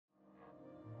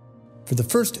For the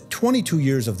first 22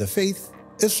 years of the faith,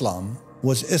 Islam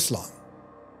was Islam.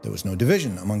 There was no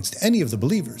division amongst any of the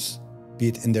believers, be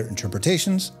it in their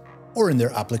interpretations or in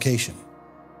their application.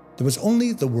 There was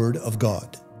only the Word of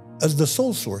God as the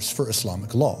sole source for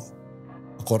Islamic law,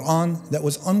 a Quran that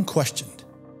was unquestioned.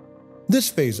 This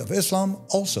phase of Islam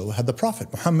also had the Prophet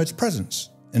Muhammad's presence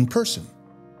in person,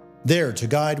 there to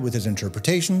guide with his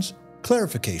interpretations,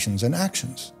 clarifications, and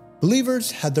actions. Believers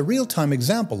had the real-time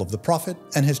example of the Prophet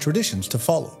and his traditions to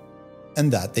follow,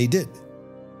 and that they did,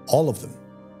 all of them,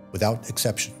 without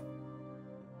exception.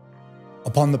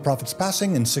 Upon the Prophet's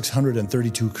passing in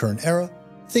 632 current era,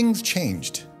 things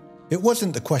changed. It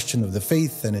wasn't the question of the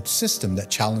faith and its system that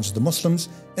challenged the Muslims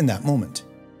in that moment.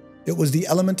 It was the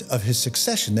element of his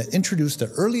succession that introduced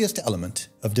the earliest element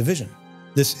of division.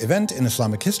 This event in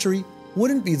Islamic history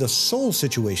wouldn't be the sole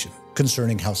situation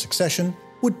concerning how succession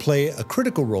would play a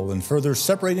critical role in further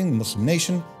separating the Muslim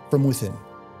nation from within,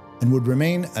 and would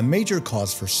remain a major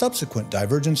cause for subsequent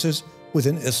divergences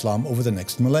within Islam over the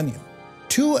next millennium.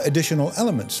 Two additional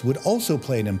elements would also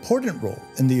play an important role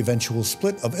in the eventual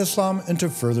split of Islam into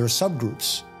further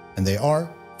subgroups, and they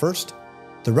are, first,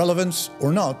 the relevance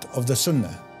or not of the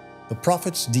Sunnah, the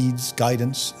Prophet's deeds,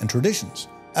 guidance, and traditions,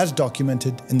 as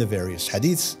documented in the various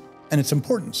hadiths, and its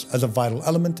importance as a vital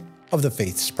element of the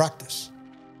faith's practice.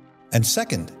 And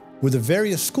second, were the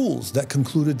various schools that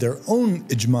concluded their own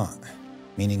ijma',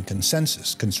 meaning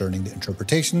consensus concerning the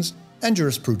interpretations and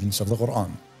jurisprudence of the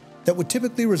Quran, that would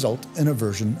typically result in a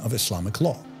version of Islamic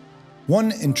law.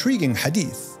 One intriguing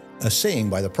hadith, a saying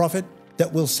by the Prophet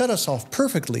that will set us off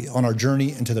perfectly on our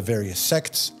journey into the various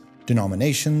sects,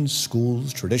 denominations,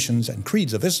 schools, traditions, and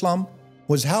creeds of Islam,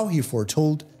 was how he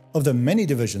foretold of the many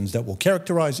divisions that will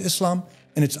characterize Islam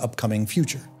in its upcoming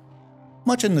future,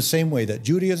 much in the same way that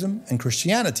Judaism and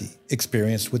Christianity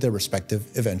experienced with their respective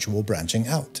eventual branching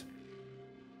out.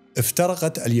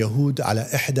 افترقت اليهود على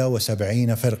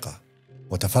 71 فرقة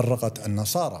وتفرقت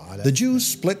النصارى على. The Jews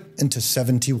split into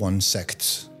 71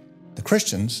 sects. The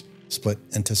Christians split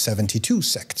into 72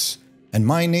 sects. And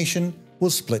my nation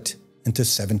will split into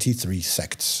 73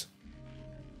 sects.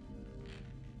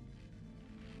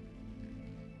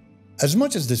 As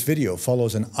much as this video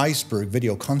follows an iceberg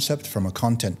video concept from a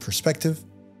content perspective,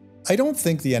 I don't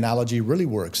think the analogy really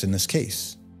works in this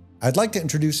case. I'd like to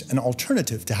introduce an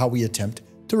alternative to how we attempt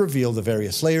to reveal the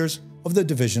various layers of the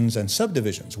divisions and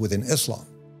subdivisions within Islam.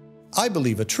 I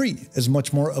believe a tree is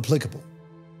much more applicable.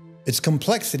 Its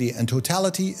complexity and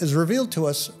totality is revealed to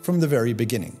us from the very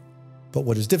beginning. But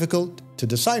what is difficult to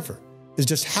decipher is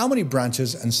just how many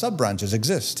branches and sub-branches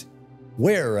exist.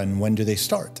 Where and when do they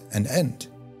start and end?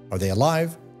 Are they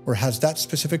alive, or has that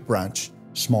specific branch,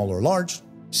 small or large,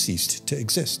 ceased to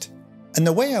exist? And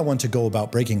the way I want to go about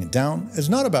breaking it down is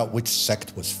not about which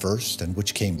sect was first and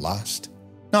which came last,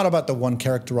 not about the one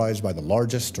characterized by the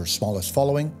largest or smallest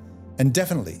following, and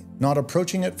definitely not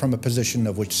approaching it from a position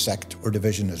of which sect or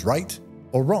division is right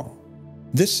or wrong.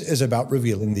 This is about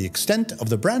revealing the extent of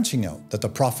the branching out that the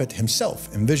Prophet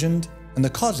himself envisioned and the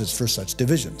causes for such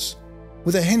divisions,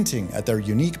 with a hinting at their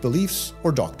unique beliefs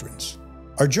or doctrines.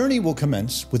 Our journey will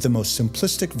commence with the most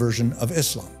simplistic version of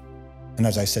Islam, and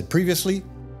as I said previously,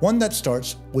 one that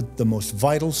starts with the most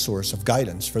vital source of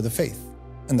guidance for the faith,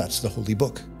 and that's the Holy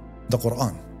Book, the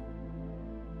Quran.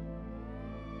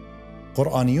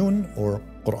 Quraniyun, or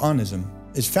Quranism,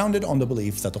 is founded on the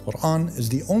belief that the Quran is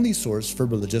the only source for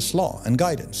religious law and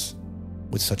guidance.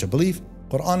 With such a belief,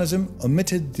 Quranism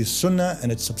omitted the Sunnah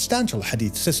and its substantial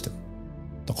hadith system.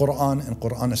 The Quran, in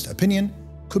Quranist opinion,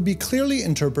 could be clearly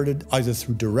interpreted either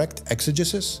through direct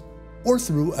exegesis or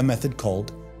through a method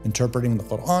called interpreting the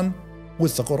Quran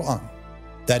with the Quran.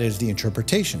 That is, the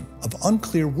interpretation of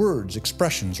unclear words,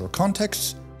 expressions, or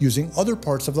contexts using other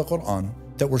parts of the Quran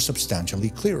that were substantially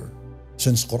clearer.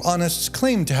 Since Quranists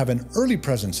claim to have an early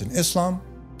presence in Islam,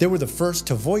 they were the first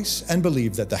to voice and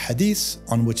believe that the hadiths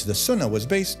on which the Sunnah was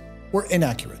based were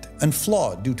inaccurate and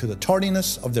flawed due to the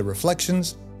tardiness of their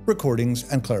reflections, recordings,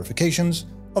 and clarifications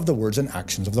of the words and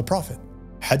actions of the Prophet.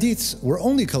 Hadiths were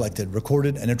only collected,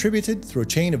 recorded, and attributed through a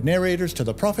chain of narrators to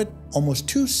the Prophet almost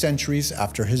 2 centuries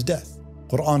after his death.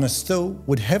 Quranists, though,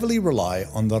 would heavily rely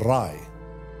on the Rai,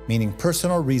 meaning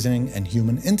personal reasoning and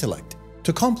human intellect,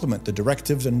 to complement the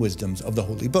directives and wisdoms of the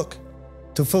Holy Book,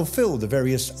 to fulfill the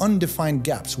various undefined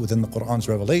gaps within the Quran's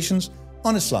revelations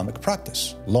on Islamic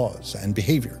practice, laws, and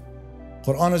behavior.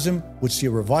 Quranism would see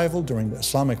a revival during the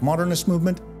Islamic modernist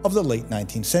movement of the late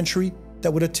 19th century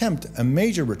that would attempt a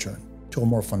major return to a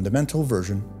more fundamental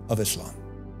version of Islam.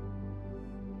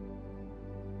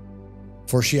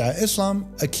 For Shia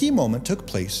Islam, a key moment took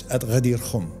place at Ghadir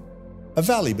Khum, a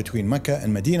valley between Mecca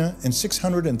and Medina in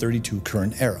 632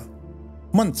 current era.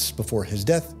 months before his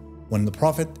death, when the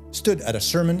Prophet stood at a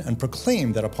sermon and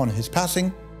proclaimed that upon his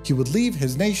passing, he would leave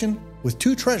his nation with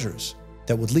two treasures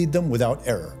that would lead them without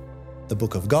error: the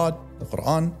Book of God, the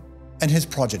Quran, and his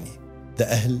progeny, the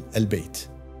Ahl al-Bayt.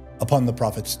 Upon the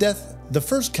Prophet's death, the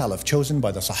first caliph chosen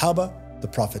by the Sahaba, the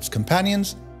Prophet's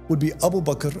companions, would be Abu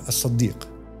Bakr as-Siddiq,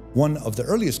 one of the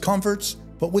earliest converts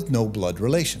but with no blood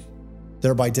relation,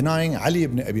 thereby denying Ali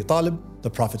ibn Abi Talib, the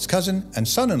Prophet's cousin and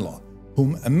son-in-law,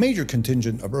 whom a major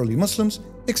contingent of early Muslims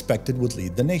expected would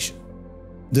lead the nation.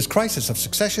 This crisis of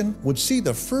succession would see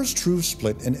the first true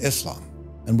split in Islam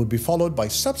and would be followed by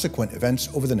subsequent events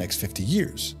over the next 50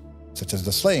 years, such as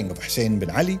the slaying of Hussein bin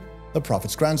Ali, the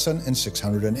Prophet's grandson, in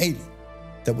 680,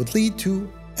 that would lead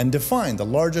to and define the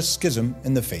largest schism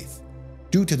in the faith,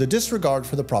 due to the disregard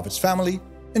for the Prophet's family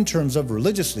in terms of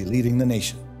religiously leading the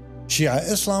nation. Shia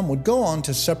Islam would go on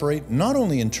to separate not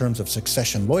only in terms of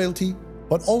succession loyalty,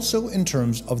 but also in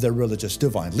terms of their religious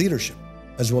divine leadership,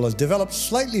 as well as develop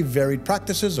slightly varied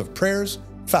practices of prayers,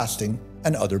 fasting,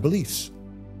 and other beliefs.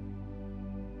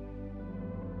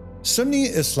 Sunni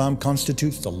Islam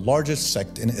constitutes the largest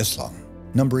sect in Islam,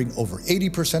 numbering over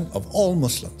 80% of all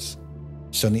Muslims.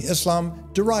 Sunni Islam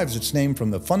derives its name from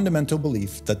the fundamental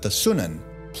belief that the Sunan,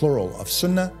 plural of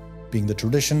Sunnah, being the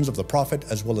traditions of the Prophet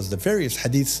as well as the various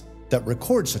hadiths that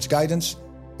record such guidance,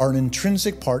 are an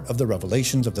intrinsic part of the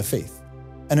revelations of the faith,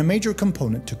 and a major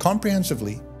component to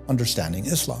comprehensively understanding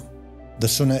Islam. The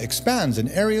Sunnah expands in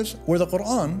areas where the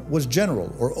Quran was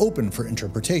general or open for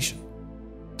interpretation.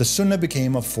 The Sunnah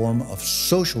became a form of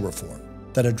social reform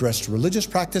that addressed religious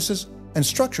practices and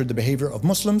structured the behavior of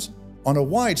Muslims on a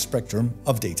wide spectrum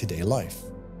of day-to-day life.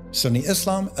 Sunni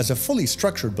Islam, as a fully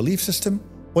structured belief system,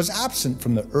 was absent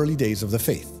from the early days of the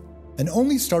faith and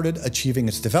only started achieving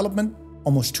its development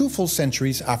almost 2 full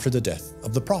centuries after the death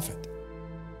of the Prophet.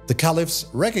 The caliphs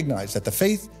recognized that the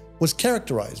faith was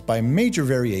characterized by major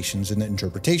variations in the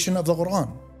interpretation of the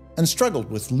Quran and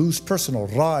struggled with loose personal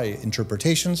Rai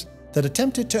interpretations that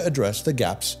attempted to address the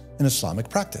gaps in Islamic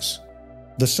practice.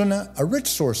 The Sunnah, a rich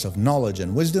source of knowledge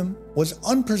and wisdom, was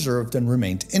unpreserved and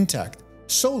remained intact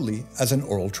solely as an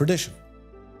oral tradition.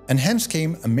 And hence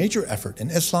came a major effort in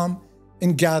Islam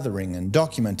in gathering and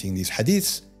documenting these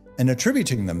hadiths and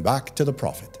attributing them back to the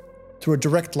Prophet through a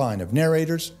direct line of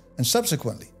narrators, and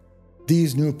subsequently,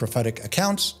 these new prophetic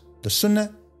accounts, the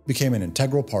Sunnah, became an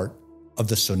integral part of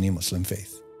the Sunni Muslim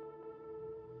faith.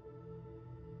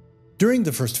 During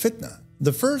the first fitna,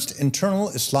 the first internal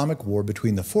Islamic war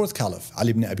between the fourth caliph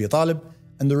Ali ibn Abi Talib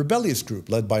and the rebellious group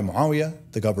led by Muawiyah,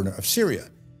 the governor of Syria,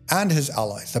 and his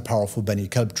allies, the powerful Bani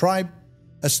Kalb tribe,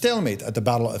 a stalemate at the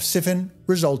Battle of Siffin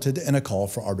resulted in a call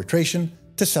for arbitration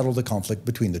to settle the conflict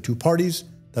between the two parties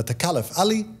that the Caliph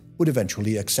Ali would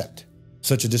eventually accept.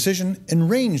 Such a decision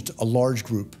enraged a large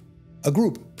group, a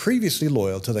group previously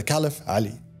loyal to the Caliph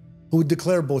Ali, who would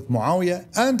declare both Muawiyah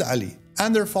and Ali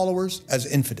and their followers as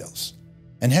infidels,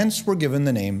 and hence were given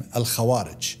the name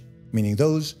Al-Khawarij, meaning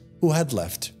those who had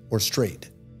left or strayed.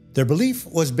 Their belief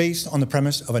was based on the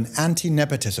premise of an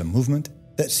anti-nepotism movement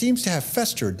that seems to have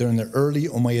festered during the early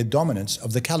Umayyad dominance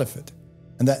of the Caliphate,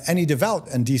 and that any devout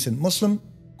and decent Muslim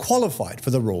qualified for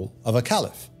the role of a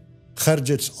caliph.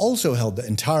 Kharjites also held the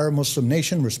entire Muslim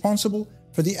nation responsible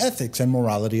for the ethics and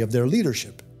morality of their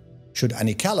leadership. Should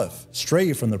any caliph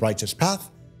stray from the righteous path,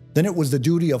 then it was the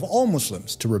duty of all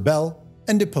Muslims to rebel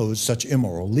and depose such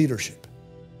immoral leadership.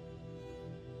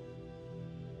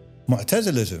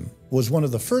 Mu'tazilism was one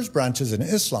of the first branches in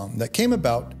Islam that came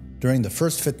about during the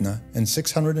first fitna in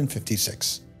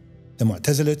 656. The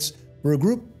Mu'tazilites were a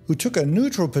group who took a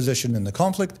neutral position in the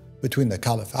conflict between the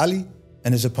Caliph Ali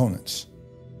and his opponents.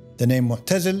 The name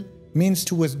Mu'tazil means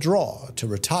to withdraw, to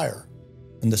retire,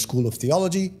 and the school of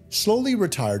theology slowly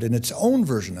retired in its own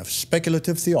version of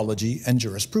speculative theology and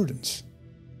jurisprudence.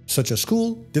 Such a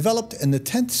school developed in the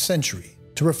 10th century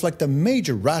to reflect a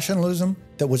major rationalism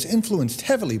that was influenced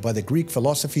heavily by the Greek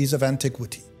philosophies of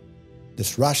antiquity.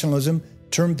 This rationalism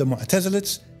termed the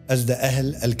Mu'tazilites as the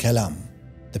Ahl al-Kalam,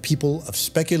 the people of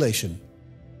speculation,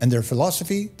 and their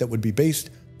philosophy that would be based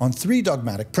on 3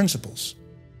 dogmatic principles: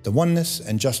 the oneness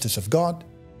and justice of God,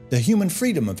 the human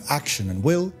freedom of action and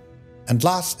will, and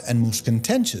last and most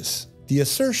contentious, the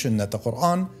assertion that the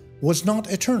Quran was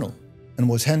not eternal and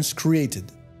was hence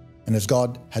created, and as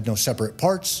God had no separate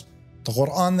parts, the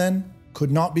Quran then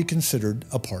could not be considered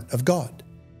a part of God,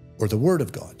 or the Word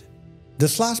of God.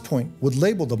 This last point would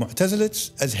label the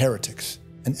Mu'tazilites as heretics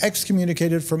and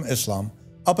excommunicated from Islam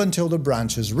up until the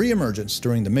branch's re-emergence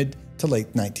during the mid to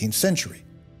late 19th century,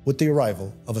 with the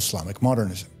arrival of Islamic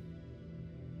modernism.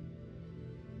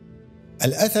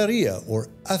 Al-Athariya, or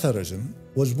Atharism,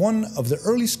 was one of the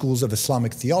early schools of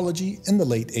Islamic theology in the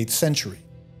late 8th century.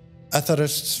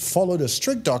 Atharists followed a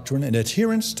strict doctrine in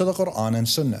adherence to the Quran and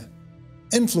Sunnah,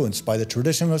 influenced by the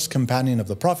traditionalist companion of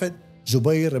the Prophet,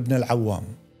 Zubayr ibn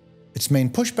al-Awwam. Its main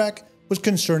pushback was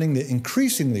concerning the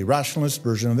increasingly rationalist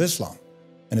version of Islam,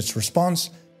 and its response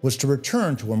was to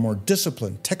return to a more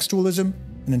disciplined textualism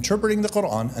in interpreting the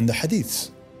Quran and the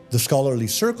Hadiths. The scholarly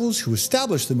circles who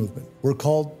established the movement were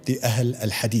called the Ahl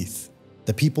al-Hadith,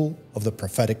 the people of the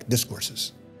prophetic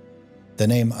discourses. The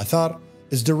name Athar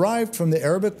is derived from the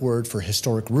Arabic word for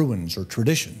historic ruins or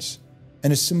traditions,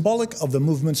 and is symbolic of the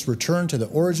movement's return to the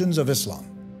origins of Islam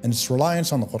and its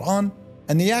reliance on the Quran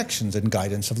and the actions and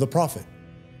guidance of the Prophet.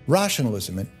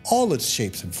 Rationalism in all its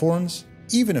shapes and forms,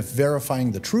 even if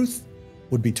verifying the truth,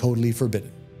 would be totally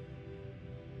forbidden.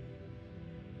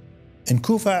 In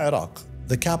Kufa, Iraq,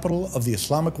 the capital of the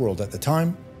Islamic world at the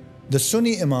time, the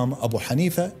Sunni Imam Abu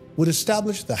Hanifa would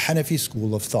establish the Hanafi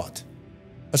school of thought,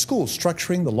 a school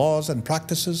structuring the laws and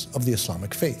practices of the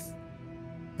Islamic faith.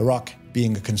 Iraq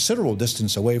being a considerable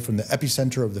distance away from the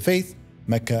epicenter of the faith,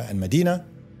 Mecca and Medina,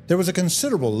 there was a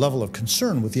considerable level of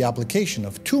concern with the application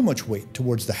of too much weight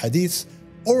towards the hadiths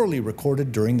orally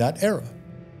recorded during that era.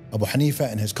 Abu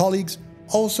Hanifa and his colleagues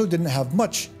also didn't have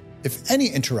much, if any,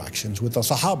 interactions with the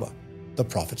Sahaba, the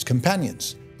Prophet's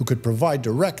companions, who could provide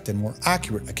direct and more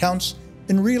accurate accounts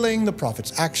in relaying the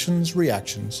Prophet's actions,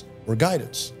 reactions, or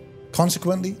guidance.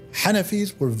 Consequently,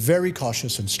 Hanafis were very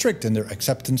cautious and strict in their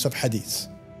acceptance of hadiths,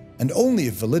 and only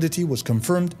if validity was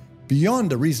confirmed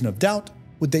beyond a reason of doubt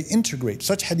would they integrate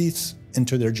such hadiths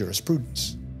into their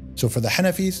jurisprudence. So for the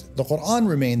Hanafis, the Quran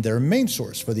remained their main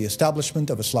source for the establishment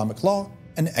of Islamic law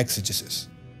and exegesis,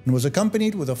 and was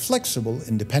accompanied with a flexible,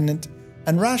 independent,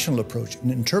 and rational approach in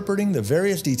interpreting the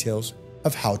various details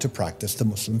of how to practice the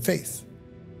Muslim faith.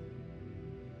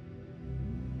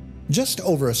 Just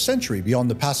over a century beyond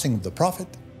the passing of the Prophet,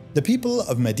 the people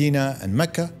of Medina and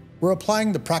Mecca were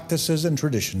applying the practices and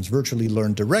traditions virtually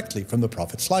learned directly from the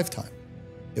Prophet's lifetime.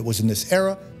 It was in this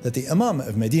era that the Imam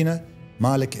of Medina,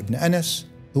 Malik ibn Anas,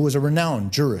 who was a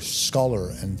renowned jurist,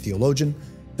 scholar, and theologian,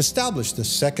 established the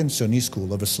second Sunni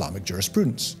school of Islamic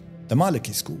jurisprudence, the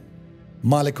Maliki school.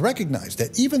 Malik recognized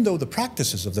that even though the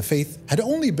practices of the faith had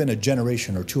only been a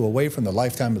generation or two away from the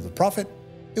lifetime of the Prophet,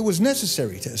 it was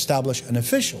necessary to establish an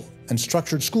official and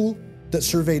structured school that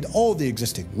surveyed all the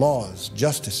existing laws,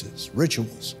 justices,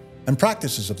 rituals, and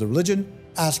practices of the religion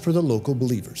as per the local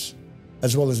believers,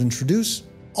 as well as introduce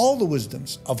all the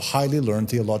wisdoms of highly learned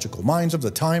theological minds of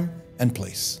the time and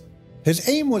place. His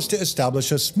aim was to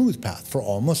establish a smooth path for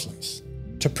all Muslims,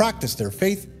 to practice their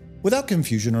faith without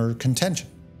confusion or contention,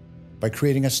 by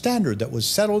creating a standard that was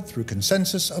settled through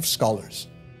consensus of scholars,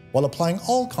 while applying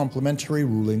all complementary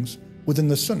rulings within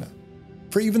the Sunnah,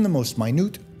 for even the most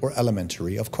minute or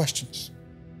elementary of questions.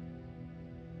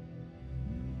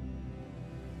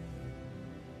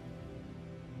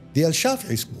 The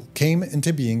Al-Shafi'i school came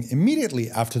into being immediately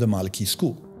after the Maliki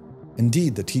school.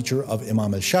 Indeed, the teacher of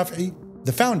Imam al-Shafi'i,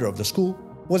 the founder of the school,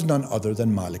 was none other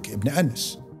than Malik ibn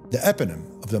Anas, the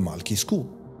eponym of the Maliki school.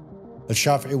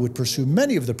 Al-Shafi'i would pursue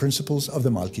many of the principles of the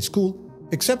Maliki school,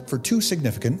 except for two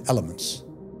significant elements.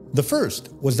 The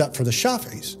first was that for the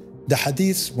Shafi'is, the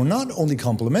hadiths were not only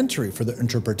complementary for the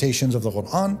interpretations of the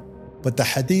Quran, but the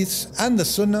hadiths and the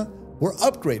Sunnah were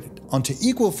upgraded onto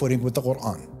equal footing with the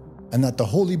Quran, and that the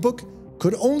Holy Book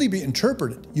could only be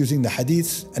interpreted using the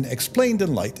hadiths and explained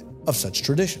in light of such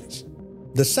traditions.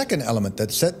 The second element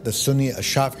that set the Sunni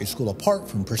al-Shafi'i school apart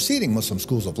from preceding Muslim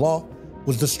schools of law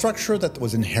was the structure that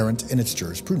was inherent in its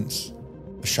jurisprudence.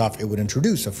 Al-Shafi'i would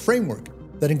introduce a framework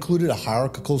that included a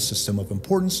hierarchical system of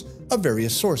importance of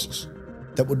various sources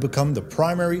that would become the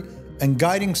primary and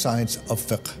guiding science of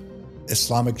fiqh,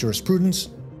 Islamic jurisprudence,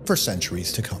 for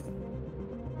centuries to come.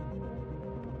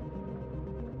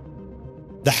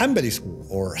 The Hanbali school,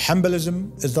 or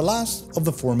Hanbalism, is the last of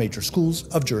the four major schools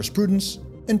of jurisprudence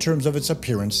in terms of its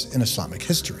appearance in Islamic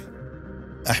history.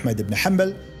 Ahmad ibn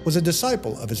Hanbal was a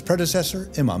disciple of his predecessor,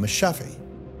 Imam al-Shafi'i,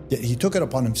 yet he took it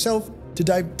upon himself to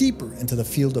dive deeper into the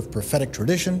field of prophetic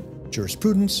tradition,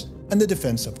 jurisprudence, and the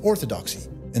defense of orthodoxy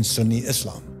in Sunni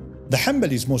Islam. The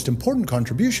Hanbali's most important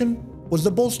contribution was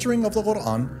the bolstering of the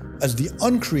Quran as the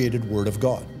uncreated word of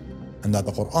God, and that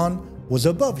the Quran was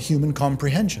above human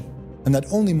comprehension, and that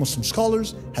only Muslim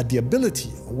scholars had the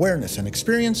ability, awareness, and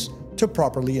experience to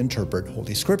properly interpret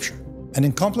Holy Scripture. And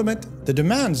in complement, the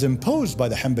demands imposed by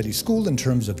the Hanbali school in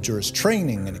terms of jurist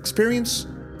training and experience,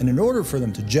 and in order for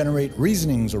them to generate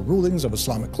reasonings or rulings of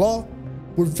Islamic law,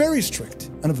 were very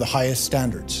strict and of the highest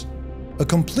standards. A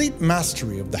complete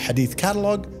mastery of the Hadith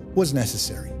catalog was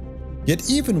necessary. Yet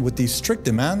even with these strict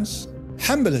demands,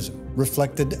 Hanbalism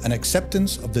reflected an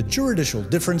acceptance of the juridical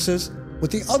differences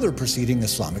with the other preceding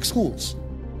Islamic schools,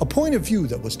 a point of view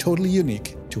that was totally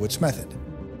unique to its method.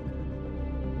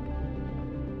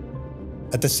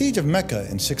 At the siege of Mecca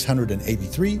in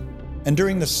 683, and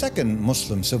during the Second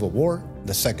Muslim Civil War,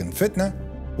 the Second Fitna,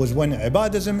 was when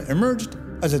Ibadism emerged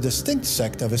as a distinct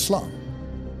sect of Islam.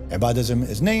 Ibadism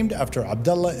is named after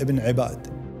Abdullah ibn Ibad,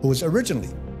 who was originally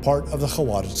part of the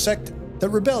Khawarij sect that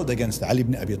rebelled against Ali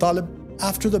ibn Abi Talib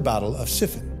after the Battle of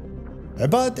Siffin.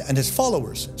 Ibad and his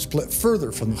followers split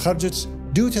further from the Kharjites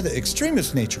due to the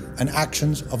extremist nature and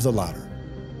actions of the latter.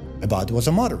 Ibad was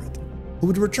a moderate who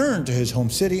would return to his home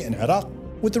city in Iraq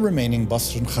with the remaining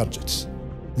Basran Kharjites.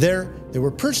 There, they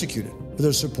were persecuted for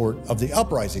their support of the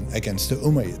uprising against the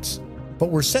Umayyads,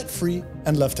 but were set free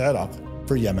and left Iraq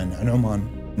for Yemen and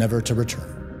Oman, never to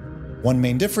return. One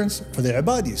main difference for the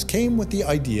Ibadis came with the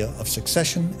idea of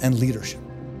succession and leadership.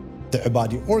 The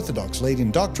Ibadi Orthodox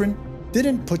Latin doctrine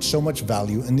didn't put so much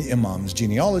value in the Imam's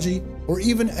genealogy or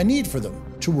even a need for them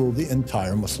to rule the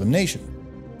entire Muslim nation.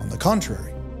 On the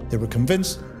contrary, they were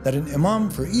convinced that an Imam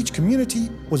for each community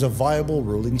was a viable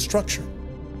ruling structure.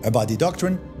 Ibadi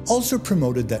doctrine also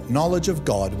promoted that knowledge of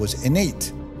God was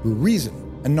innate through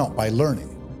reason and not by learning.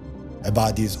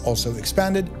 Ibadis also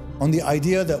expanded on the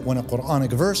idea that when a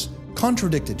Quranic verse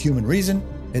contradicted human reason,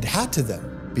 it had to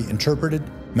then be interpreted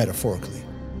metaphorically.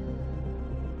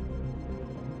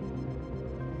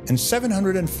 In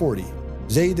 740,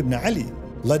 Zayd ibn Ali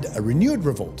led a renewed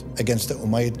revolt against the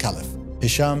Umayyad Caliph,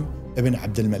 Hisham ibn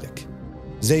Abd al-Malik.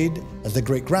 Zayd, as the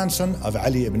great-grandson of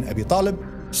Ali ibn Abi Talib,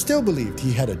 still believed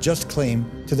he had a just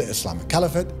claim to the Islamic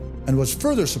Caliphate and was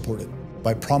further supported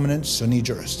by prominent Sunni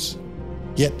jurists.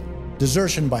 Yet,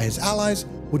 desertion by his allies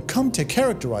would come to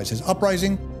characterize his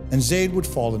uprising, and Zayd would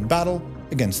fall in battle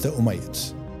against the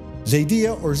Umayyads.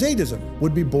 Zaydiyya or Zaydism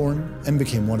would be born and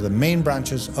became one of the main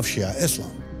branches of Shia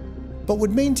Islam, but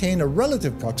would maintain a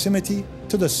relative proximity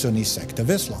to the Sunni sect of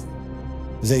Islam.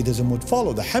 Zaydism would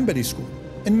follow the Hanbali school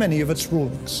in many of its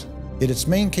rulings, yet its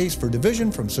main case for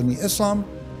division from Sunni Islam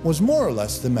was more or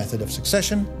less the method of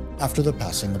succession after the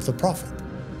passing of the Prophet.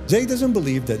 Zaydism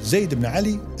believed that Zayd ibn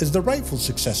Ali is the rightful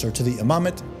successor to the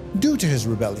imamate due to his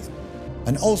rebellion,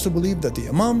 and also believed that the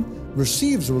imam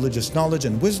receives religious knowledge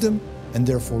and wisdom, and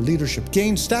therefore leadership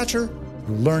gains stature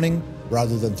through learning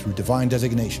rather than through divine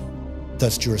designation.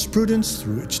 Thus jurisprudence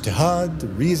through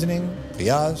ijtihad, reasoning,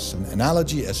 qiyas, and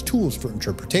analogy as tools for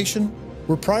interpretation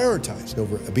were prioritized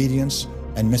over obedience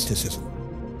and mysticism.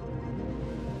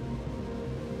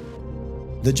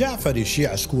 The Ja'fari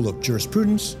Shia school of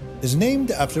jurisprudence is named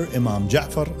after Imam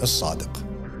Ja'far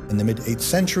as-Sadiq. In the mid-8th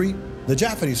century, the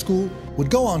Ja'fari school would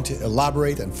go on to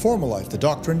elaborate and formalize the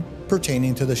doctrine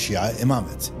pertaining to the Shia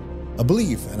imamate. A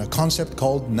belief and a concept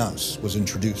called nas was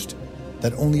introduced,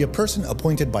 that only a person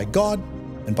appointed by God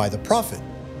and by the Prophet,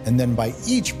 and then by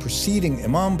each preceding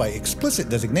imam by explicit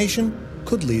designation,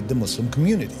 could lead the Muslim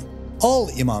community. All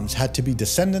imams had to be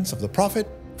descendants of the Prophet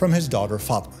from his daughter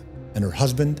Fatima and her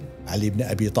husband Ali ibn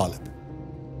Abi Talib.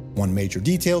 One major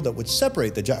detail that would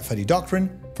separate the Ja'fari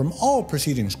doctrine from all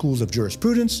preceding schools of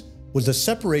jurisprudence was the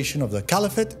separation of the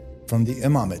caliphate from the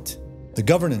imamate. The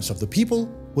governance of the people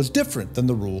was different than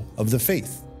the rule of the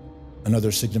faith.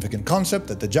 Another significant concept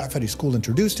that the Ja'fari school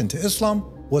introduced into Islam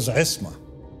was isma,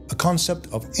 a concept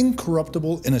of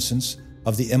incorruptible innocence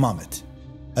of the imamate,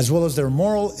 as well as their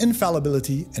moral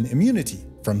infallibility and immunity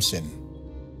from sin.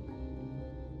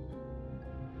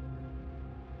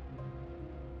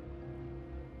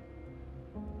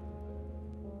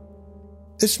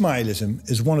 Ismailism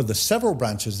is one of the several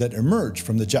branches that emerged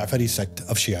from the Ja'fari sect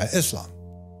of Shia Islam.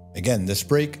 Again, this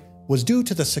break was due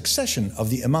to the succession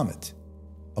of the imamate.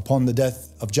 Upon the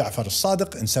death of Ja'far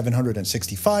as-Sadiq in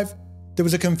 765, there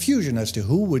was a confusion as to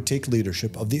who would take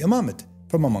leadership of the imamate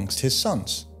from amongst his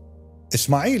sons.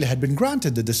 Ismail had been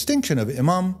granted the distinction of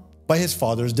imam by his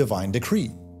father's divine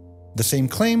decree. The same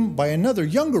claim by another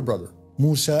younger brother,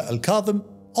 Musa al-Kadhim,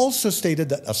 also stated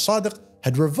that as-Sadiq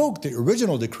had revoked the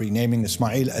original decree naming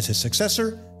Ismail as his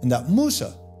successor and that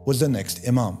Musa was the next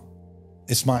imam.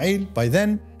 Ismail, by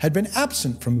then, had been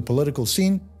absent from the political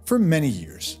scene for many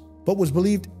years, but was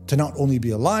believed to not only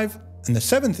be alive and the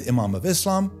 7th imam of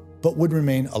Islam, but would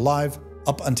remain alive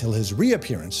up until his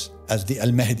reappearance as the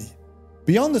Al-Mahdi.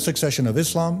 Beyond the succession of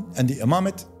Islam and the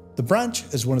imamate, the branch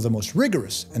is one of the most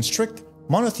rigorous and strict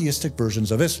monotheistic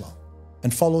versions of Islam,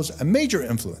 and follows a major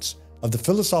influence of the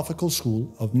philosophical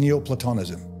school of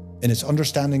Neoplatonism in its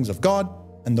understandings of God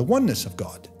and the oneness of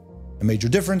God. A major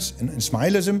difference in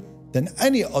Ismailism than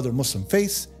any other Muslim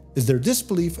faith is their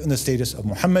disbelief in the status of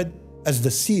Muhammad as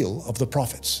the seal of the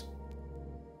prophets.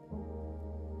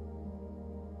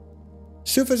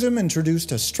 Sufism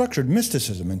introduced a structured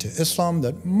mysticism into Islam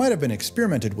that might have been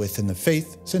experimented with in the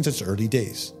faith since its early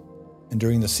days. And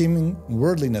during the seeming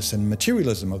worldliness and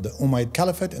materialism of the Umayyad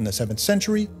Caliphate in the 7th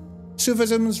century,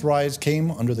 Sufism's rise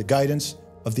came under the guidance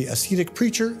of the ascetic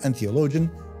preacher and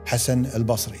theologian Hassan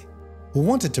al-Basri, who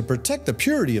wanted to protect the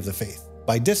purity of the faith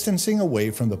by distancing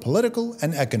away from the political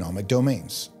and economic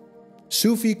domains.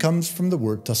 Sufi comes from the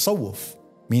word tasawwuf,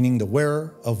 meaning the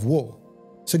wearer of wool,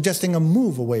 suggesting a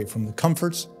move away from the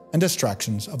comforts and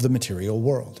distractions of the material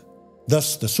world.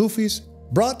 Thus, the Sufis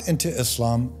brought into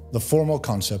Islam the formal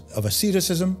concept of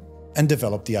asceticism and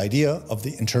developed the idea of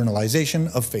the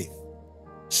internalization of faith.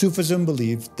 Sufism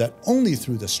believed that only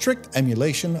through the strict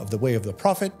emulation of the way of the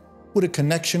Prophet would a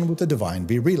connection with the divine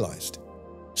be realized.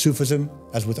 Sufism,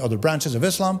 as with other branches of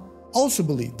Islam, also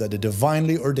believed that a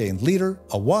divinely ordained leader,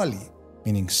 a wali,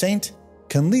 meaning saint,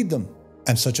 can lead them,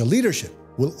 and such a leadership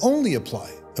will only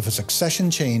apply if a succession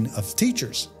chain of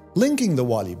teachers linking the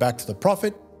wali back to the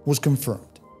Prophet was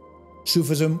confirmed.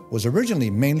 Sufism was originally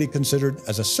mainly considered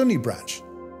as a Sunni branch,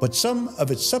 but some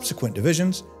of its subsequent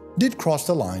divisions did cross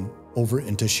the line over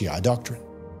into Shia doctrine.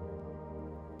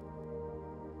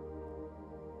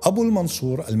 Abu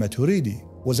al-Mansur al-Maturidi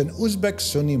was an Uzbek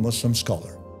Sunni Muslim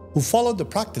scholar who followed the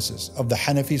practices of the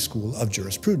Hanafi school of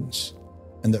jurisprudence.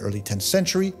 In the early 10th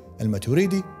century,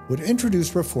 al-Maturidi would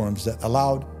introduce reforms that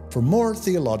allowed for more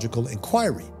theological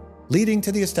inquiry, leading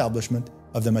to the establishment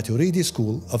of the Maturidi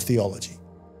school of theology.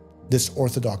 This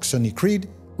orthodox Sunni creed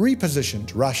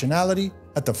repositioned rationality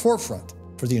at the forefront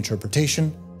for the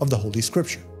interpretation of the Holy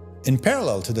Scripture. In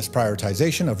parallel to this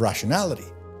prioritization of rationality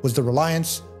was the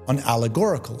reliance on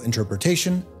allegorical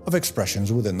interpretation of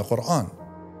expressions within the Quran.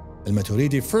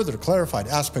 Al-Maturidi further clarified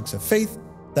aspects of faith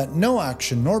that no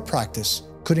action nor practice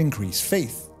could increase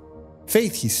faith.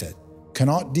 Faith, he said,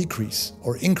 cannot decrease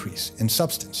or increase in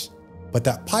substance, but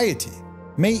that piety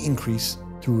may increase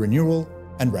through renewal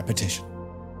and repetition.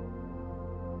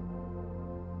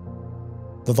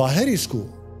 The Zahiri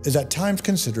school is at times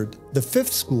considered the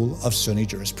fifth school of Sunni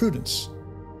jurisprudence.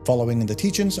 Following in the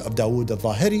teachings of Dawood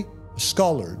al-Zahiri, a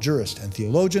scholar, jurist, and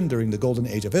theologian during the Golden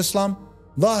Age of Islam,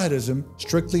 Zahirism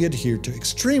strictly adhered to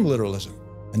extreme literalism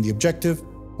and the objective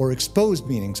or exposed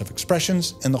meanings of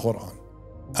expressions in the Quran.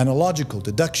 Analogical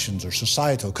deductions or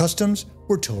societal customs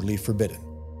were totally forbidden.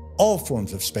 All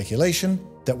forms of speculation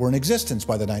that were in existence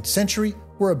by the 9th century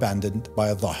were abandoned by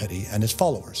al-Zahiri and his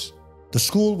followers. The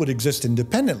school would exist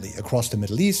independently across the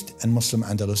Middle East and Muslim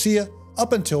Andalusia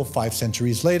up until 5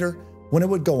 centuries later, when it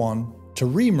would go on to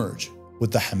re-merge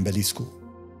with the Hanbali school.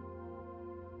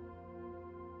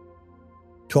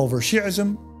 Twelver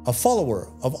Shi'ism, a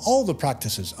follower of all the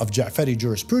practices of Ja'fari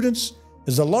jurisprudence,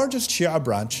 is the largest Shia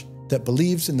branch that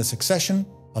believes in the succession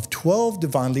of 12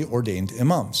 divinely ordained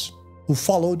imams who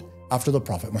followed after the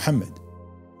Prophet Muhammad.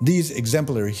 These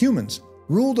exemplary humans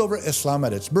ruled over Islam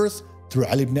at its birth through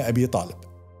Ali ibn Abi Talib,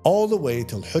 all the way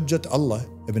till Hujjat Allah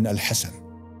ibn al-Hasan,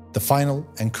 the final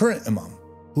and current imam,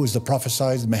 who is the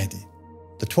prophesied Mahdi.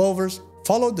 The Twelvers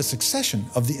followed the succession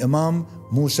of the Imam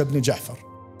Musa ibn Ja'far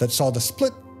that saw the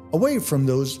split away from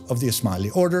those of the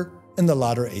Ismaili order in the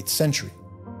latter 8th century.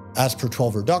 As per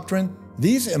Twelver doctrine,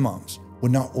 these imams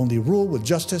would not only rule with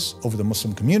justice over the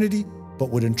Muslim community, but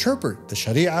would interpret the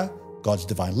Sharia, God's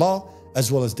divine law,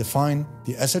 as well as define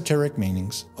the esoteric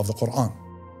meanings of the Quran.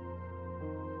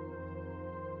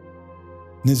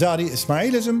 Nizari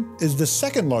Ismailism is the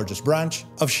second largest branch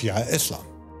of Shia Islam,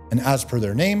 and as per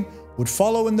their name, would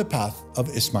follow in the path of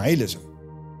Ismailism.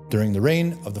 During the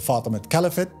reign of the Fatimid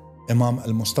Caliphate, Imam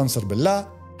al-Mustansir Billah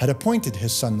had appointed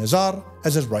his son Nizar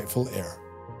as his rightful heir.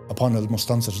 Upon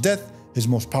al-Mustansir's death, his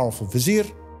most powerful vizier,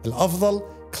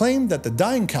 al-Afdal, claimed that the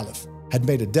dying caliph had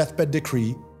made a deathbed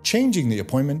decree changing the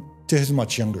appointment to his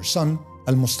much younger son,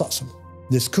 al-Mustasim.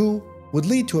 This coup would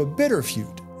lead to a bitter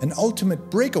feud and ultimate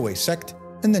breakaway sect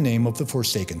in the name of the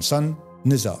forsaken son,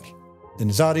 Nizar. The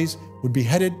Nizaris would be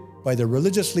headed by their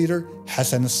religious leader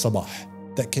Hassan al-Sabah,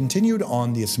 that continued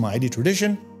on the Ismaili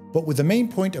tradition, but with the main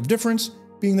point of difference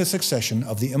being the succession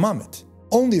of the imamate.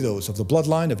 Only those of the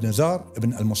bloodline of Nizar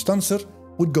ibn al-Mustansir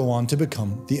would go on to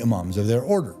become the imams of their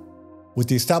order. With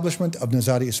the establishment of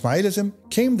Nizari Ismailism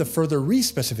came the further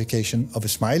re-specification of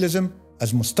Ismailism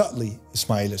as Mustatli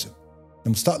Ismailism. The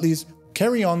Mustatlis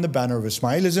carry on the banner of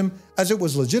Ismailism as it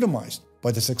was legitimized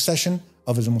by the succession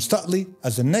of al-Mustatli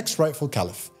as the next rightful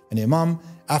caliph and imam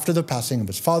after the passing of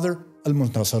his father,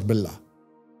 al-Muntasir Billah.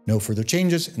 No further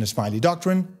changes in Ismaili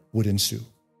doctrine would ensue.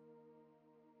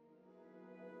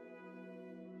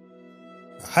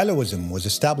 Alawism was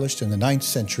established in the 9th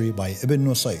century by Ibn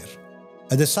Nusayr,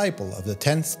 a disciple of the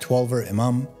 10th Twelver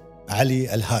Imam Ali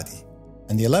al-Hadi,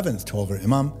 and the 11th Twelver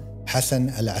Imam Hassan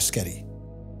al-Askari.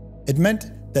 It meant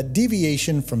that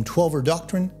deviation from Twelver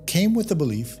doctrine came with the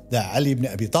belief that Ali ibn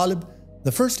Abi Talib,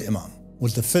 the first Imam,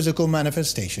 was the physical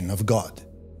manifestation of God.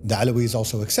 The Alawis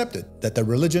also accepted that their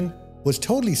religion was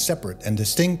totally separate and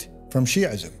distinct from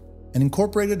Shi'ism and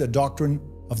incorporated a doctrine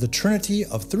of the trinity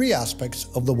of three aspects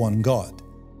of the one God: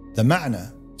 the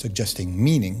ma'na, suggesting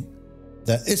meaning,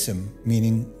 the ism,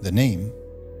 meaning the name,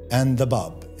 and the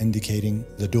bab, indicating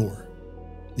the door.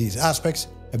 These aspects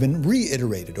have been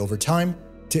reiterated over time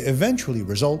to eventually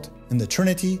result in the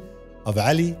trinity of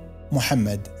Ali,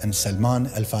 Muhammad, and Salman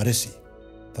al-Farisi,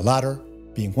 the latter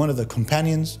being one of the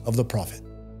companions of the Prophet.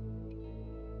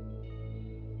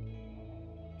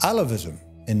 Alavism,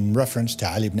 in reference to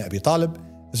Ali ibn Abi Talib,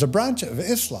 is a branch of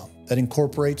Islam that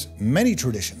incorporates many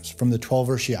traditions from the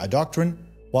Twelver Shia doctrine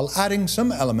while adding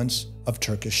some elements of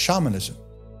Turkish shamanism.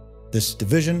 This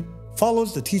division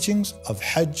follows the teachings of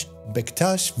Hajj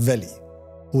Bektash Veli,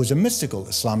 who was a mystical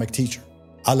Islamic teacher.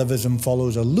 Alavism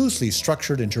follows a loosely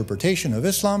structured interpretation of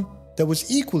Islam that was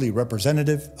equally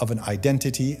representative of an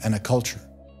identity and a culture.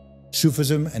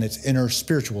 Sufism and its inner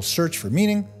spiritual search for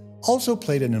meaning also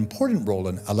played an important role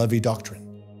in Alavi doctrine,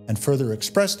 and further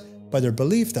expressed by their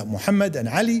belief that Muhammad and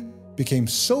Ali became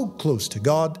so close to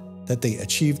God that they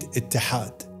achieved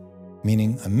ittihad,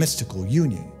 meaning a mystical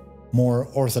union. More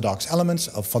orthodox elements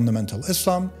of fundamental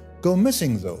Islam go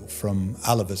missing though from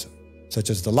Alavism, such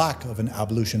as the lack of an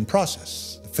ablution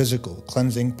process, the physical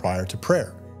cleansing prior to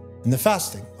prayer, and the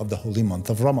fasting of the holy month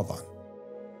of Ramadan.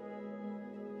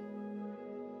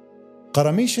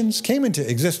 Qaramishans came into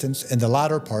existence in the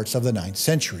latter parts of the 9th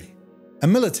century, a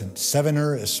militant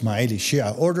Sevener Ismaili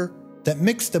Shia order that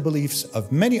mixed the beliefs of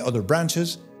many other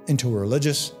branches into a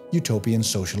religious, utopian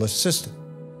socialist system.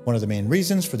 One of the main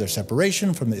reasons for their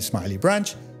separation from the Ismaili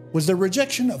branch was their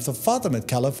rejection of the Fatimid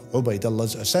Caliph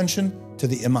Ubaidullah's ascension to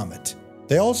the imamate.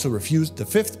 They also refused the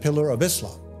fifth pillar of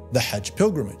Islam, the Hajj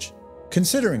pilgrimage,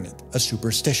 considering it a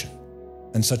superstition.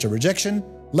 And such a rejection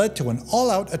led to an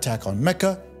all-out attack on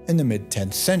Mecca in the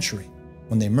mid-10th century,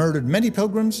 when they murdered many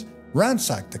pilgrims,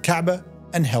 ransacked the Kaaba,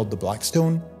 and held the Black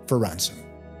Stone for ransom.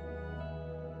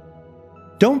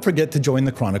 Don't forget to join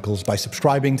the Chronicles by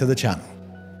subscribing to the channel.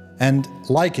 And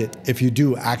like it if you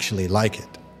do actually like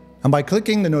it. And by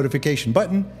clicking the notification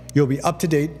button, you'll be up to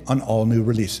date on all new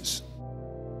releases.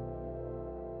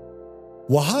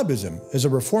 Wahhabism is a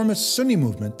reformist Sunni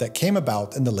movement that came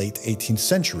about in the late 18th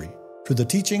century through the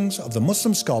teachings of the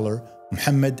Muslim scholar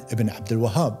Muhammad ibn Abdul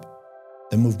Wahhab.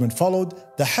 The movement followed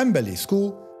the Hanbali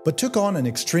school but took on an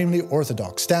extremely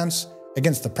orthodox stance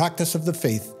against the practice of the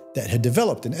faith that had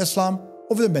developed in Islam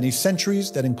over the many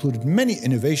centuries that included many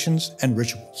innovations and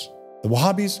rituals. The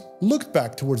Wahhabis looked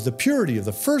back towards the purity of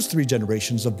the first three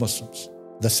generations of Muslims,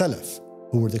 the Salaf,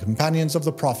 who were the companions of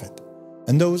the Prophet,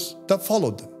 and those that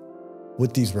followed them.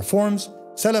 With these reforms,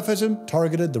 Salafism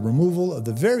targeted the removal of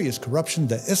the various corruption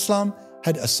that Islam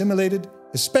had assimilated,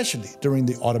 especially during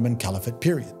the Ottoman Caliphate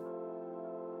period.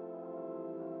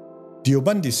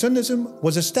 Deobandi Sunnism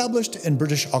was established in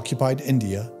British-occupied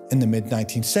India in the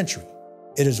mid-19th century.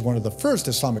 It is one of the first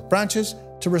Islamic branches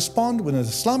to respond with an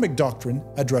Islamic doctrine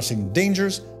addressing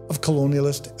dangers of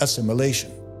colonialist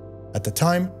assimilation. At the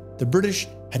time, the British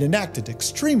had enacted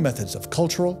extreme methods of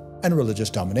cultural and religious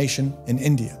domination in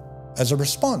India. As a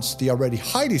response, the already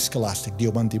highly scholastic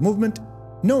Deobandi movement,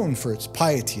 known for its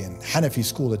piety and Hanafi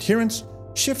school adherence,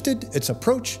 shifted its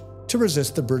approach to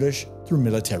resist the British through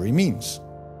military means.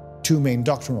 Two main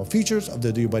doctrinal features of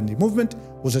the Deobandi movement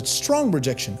was its strong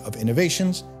rejection of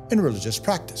innovations in religious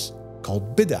practice,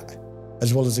 called bid'ah,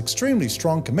 as well as extremely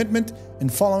strong commitment in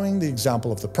following the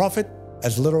example of the Prophet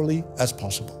as literally as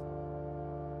possible.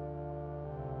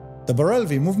 The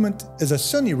Barelvi movement is a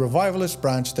Sunni revivalist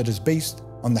branch that is based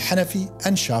on the Hanafi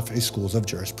and Shafi'i schools of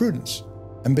jurisprudence,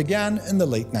 and began in the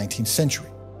late 19th century,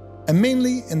 and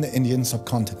mainly in the Indian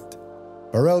subcontinent.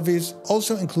 Barelvis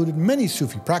also included many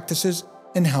Sufi practices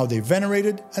in how they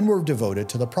venerated and were devoted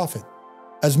to the Prophet,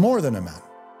 as more than a man,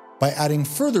 by adding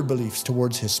further beliefs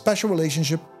towards his special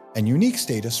relationship and unique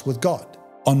status with God.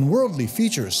 Unworldly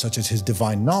features such as his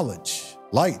divine knowledge,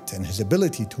 light, and his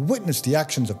ability to witness the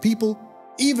actions of people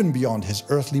even beyond his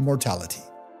earthly mortality,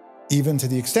 even to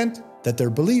the extent that their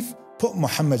belief put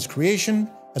Muhammad's creation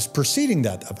as preceding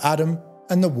that of Adam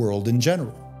and the world in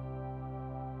general.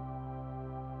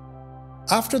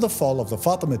 After the fall of the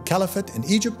Fatimid Caliphate in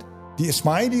Egypt, the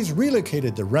Ismailis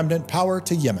relocated their remnant power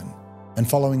to Yemen, and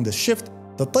following this shift,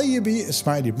 the Tayyibi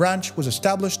Ismaili branch was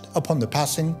established upon the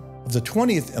passing of the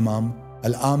 20th Imam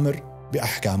Al-Amir bi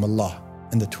Ahkam Allah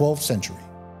in the 12th century.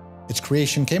 Its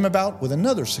creation came about with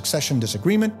another succession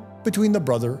disagreement between the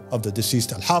brother of the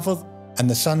deceased Al-Hafiz and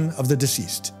the son of the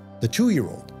deceased, the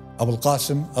 2-year-old Abu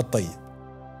al-Qasim al-Tayyib.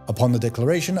 Upon the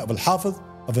declaration of al-Hafiz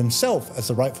of himself as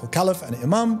the rightful caliph and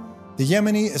imam, the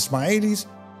Yemeni Ismailis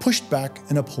pushed back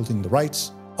in upholding the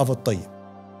rights of al-Tayyib.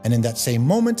 And in that same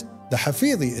moment, the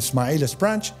Hafidi Ismailist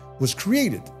branch was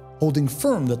created, holding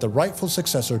firm that the rightful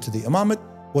successor to the imamate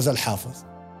was al-Hafiz.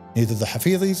 Neither the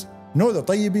Hafidis nor the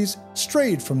Tayyibis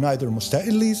strayed from neither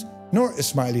Musta'illis nor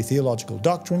Ismaili theological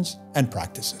doctrines and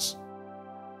practices.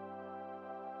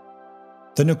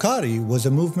 The Nukari was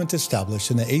a movement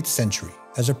established in the 8th century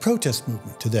as a protest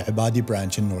movement to the Ibadi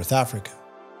branch in North Africa.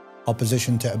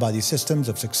 Opposition to Ibadi systems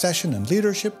of succession and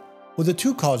leadership were the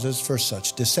two causes for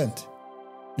such dissent.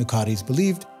 Nukaris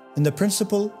believed in the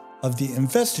principle of the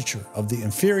investiture of the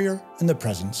inferior in the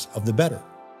presence of the better,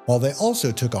 while they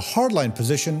also took a hardline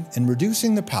position in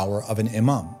reducing the power of an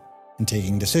imam and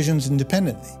taking decisions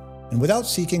independently and without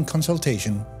seeking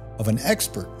consultation of an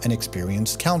expert and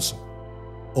experienced council.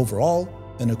 Overall,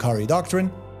 the Nukari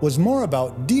doctrine was more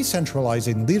about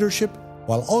decentralizing leadership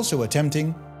while also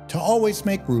attempting to always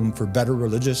make room for better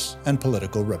religious and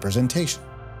political representation.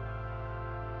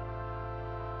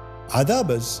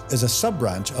 Adabas is a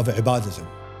sub-branch of Ibadism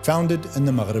founded in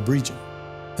the Maghrib region.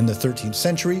 In the 13th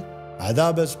century,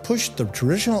 Adabas pushed the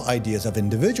traditional ideas of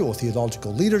individual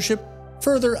theological leadership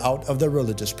further out of their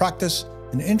religious practice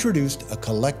and introduced a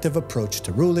collective approach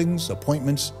to rulings,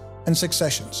 appointments, and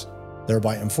successions,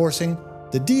 thereby enforcing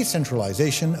the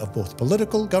decentralization of both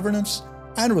political governance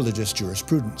and religious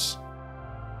jurisprudence.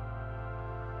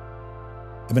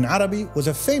 Ibn Arabi was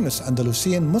a famous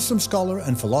Andalusian Muslim scholar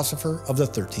and philosopher of the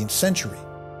 13th century,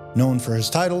 known for his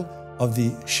title of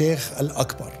the Sheikh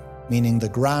al-Akbar, meaning the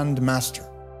Grand Master.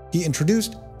 He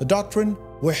introduced the doctrine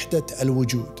Wahdat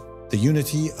al-Wujud, the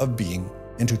unity of being,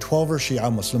 into Twelver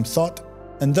Shia Muslim thought,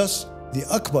 and thus the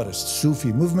Akbarist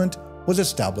Sufi movement was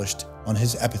established on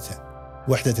his epithet.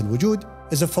 Wahdat al-Wujud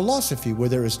is a philosophy where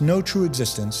there is no true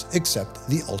existence except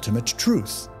the ultimate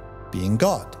truth, being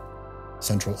God.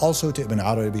 Central also to Ibn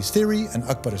Arabi's theory and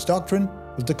Akbarist doctrine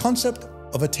was the concept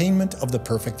of attainment of the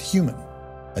perfect human,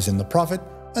 as in the Prophet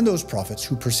and those prophets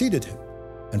who preceded him,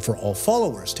 and for all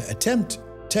followers to attempt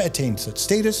to attain such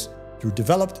status through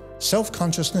developed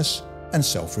self-consciousness and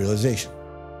self-realization.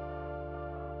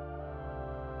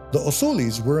 The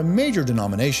Usulis were a major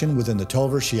denomination within the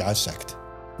Twelver Shia sect,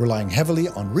 relying heavily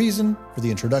on reason for the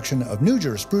introduction of new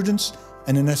jurisprudence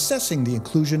and in assessing the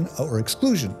inclusion or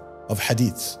exclusion of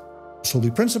hadiths.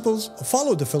 Usuli principles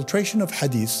followed the filtration of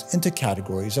hadiths into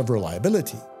categories of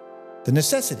reliability, the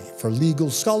necessity for legal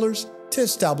scholars to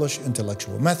establish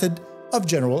intellectual method of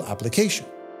general application,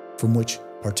 from which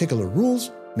particular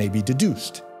rules may be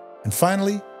deduced, and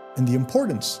finally, in the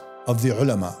importance of the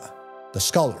ulama, the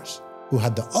scholars, who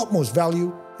had the utmost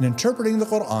value in interpreting the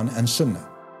Quran and Sunnah,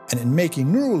 and in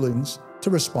making new rulings to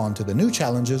respond to the new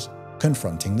challenges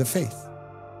confronting the faith.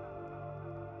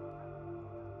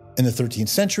 In the 13th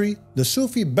century, the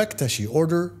Sufi Bektashi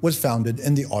order was founded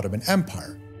in the Ottoman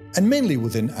Empire, and mainly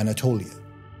within Anatolia.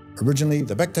 Originally,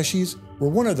 the Bektashis were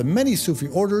one of the many Sufi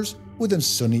orders within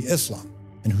Sunni Islam,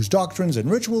 and whose doctrines and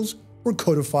rituals were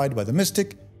codified by the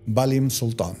mystic Balim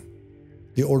Sultan.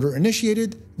 The order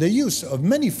initiated the use of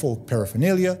many folk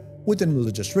paraphernalia within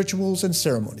religious rituals and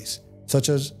ceremonies, such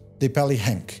as the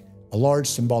palihenk, a large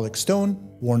symbolic stone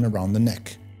worn around the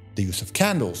neck, the use of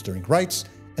candles during rites,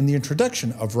 and the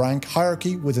introduction of rank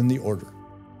hierarchy within the order.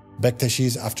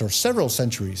 Bektashis, after several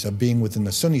centuries of being within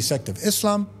the Sunni sect of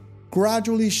Islam,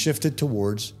 gradually shifted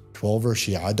towards Twelver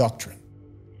Shia doctrine.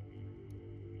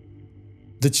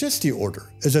 The Chishti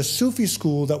order is a Sufi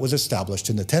school that was established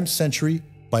in the 10th century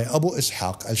by Abu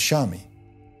Ishaq al-Shami,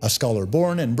 a scholar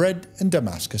born and bred in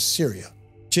Damascus, Syria.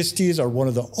 Chistis are one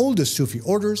of the oldest Sufi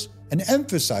orders and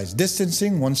emphasize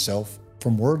distancing oneself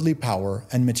from worldly power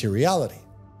and materiality.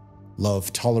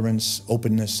 Love, tolerance,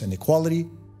 openness, and equality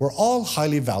were all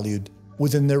highly valued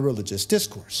within their religious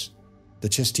discourse. The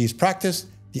Chistis practiced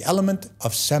the element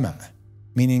of sama',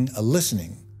 meaning a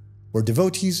listening, where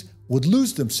devotees would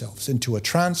lose themselves into a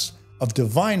trance of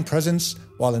divine presence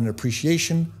while in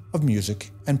appreciation of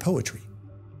music and poetry.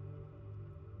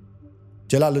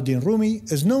 Jalaluddin Rumi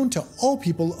is known to all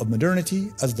people of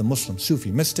modernity as the Muslim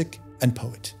Sufi mystic and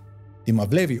poet. The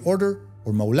Mavlevi order,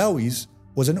 or Maulawis,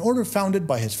 was an order founded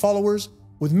by his followers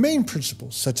with main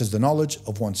principles such as the knowledge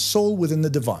of one's soul within the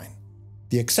divine,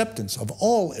 the acceptance of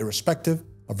all irrespective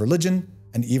of religion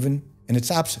and even in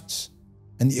its absence,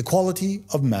 and the equality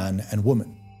of man and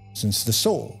woman, since the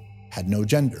soul had no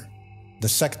gender. The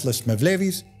sectless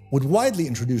Mevlevis would widely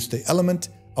introduce the element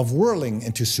of whirling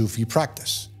into Sufi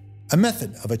practice, a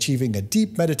method of achieving a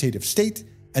deep meditative state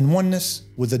and oneness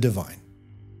with the divine.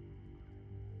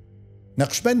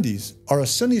 Naqshbandis are a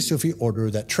Sunni Sufi order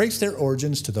that trace their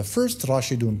origins to the first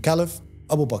Rashidun Caliph,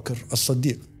 Abu Bakr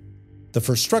as-Siddiq. The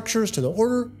first structures to the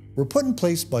order were put in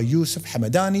place by Yusuf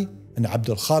Hamadani and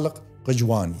Abdul Khaliq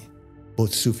Ghajwani,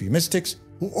 both Sufi mystics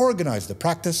who organized the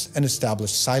practice and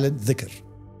established silent dhikr,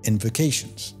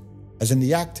 invocations, as in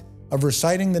the act of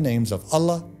reciting the names of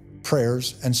Allah,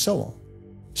 prayers, and so on,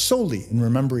 solely in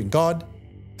remembering God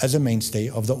as a mainstay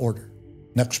of the order.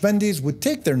 Naqshbandis would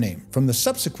take their name from the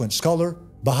subsequent scholar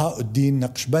Baha'uddin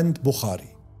Naqshband Bukhari,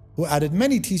 who added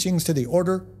many teachings to the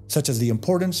order, such as the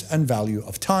importance and value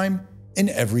of time in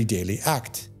every daily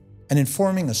act, and in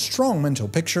forming a strong mental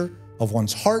picture of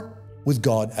one's heart with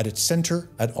God at its center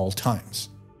at all times,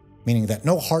 meaning that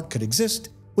no heart could exist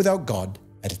without God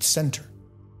at its center.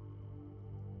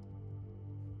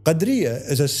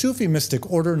 Qadriya is a Sufi mystic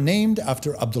order named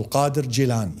after Abdul Qadir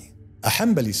Jilani, a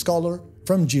Hanbali scholar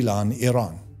from Jilan,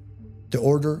 Iran. The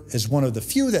order is one of the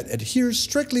few that adheres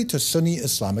strictly to Sunni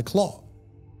Islamic law.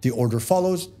 The order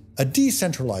follows a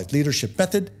decentralized leadership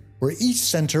method where each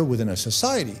center within a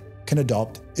society can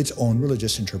adopt its own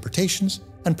religious interpretations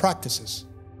and practices.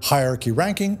 Hierarchy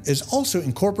ranking is also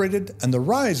incorporated, and the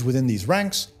rise within these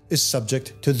ranks is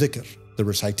subject to dhikr, the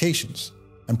recitations,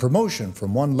 and promotion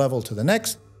from one level to the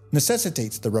next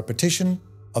necessitates the repetition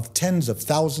of tens of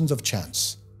thousands of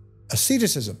chants.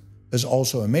 Asceticism is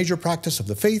also a major practice of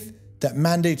the faith that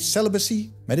mandates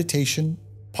celibacy, meditation,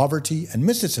 poverty, and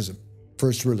mysticism for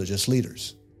its religious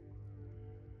leaders.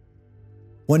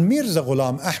 When Mirza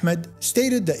Ghulam Ahmad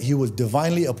stated that he was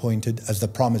divinely appointed as the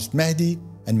promised Mahdi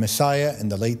and Messiah in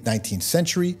the late 19th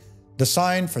century, the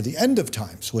sign for the end of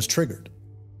times was triggered,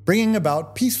 bringing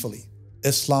about peacefully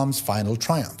Islam's final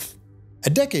triumph. A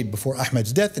decade before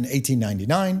Ahmad's death in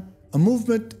 1899, a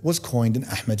movement was coined in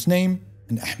Ahmad's name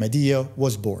and Ahmadiyya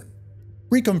was born,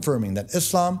 reconfirming that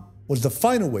Islam was the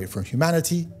final way for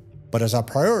humanity, but as a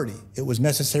priority, it was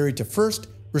necessary to first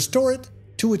restore it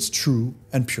to its true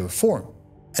and pure form,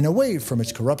 and away from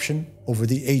its corruption over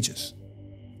the ages.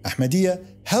 Ahmadiyya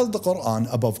held the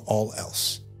Quran above all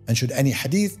else, and should any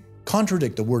hadith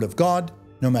contradict the word of God,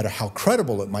 no matter how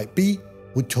credible it might be,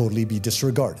 would totally be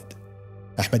disregarded.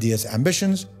 Ahmadiyya's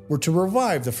ambitions were to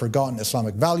revive the forgotten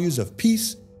Islamic values of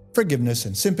peace, forgiveness,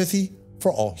 and sympathy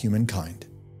for all humankind.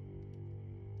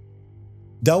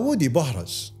 Dawoodi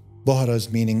Bohras,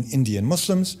 Bohras meaning Indian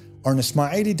Muslims, are an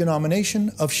Ismaili denomination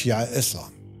of Shia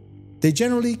Islam. They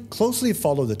generally closely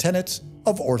follow the tenets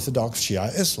of Orthodox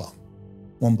Shia Islam.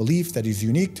 One belief that is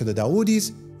unique to the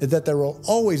Dawoodis is that there will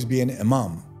always be an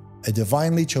Imam, a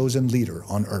divinely chosen leader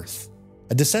on earth,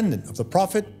 a descendant of the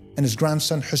Prophet and his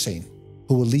grandson Hussein,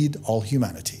 who will lead all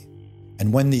humanity.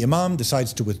 And when the Imam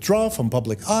decides to withdraw from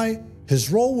public eye,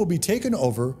 his role will be taken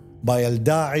over by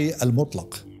Al-Da'i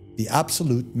Al-Mutlaq, the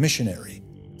absolute missionary,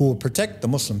 who will protect the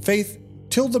Muslim faith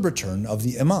till the return of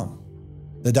the Imam.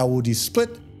 The Dawoodis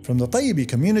split from the Tayyibi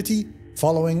community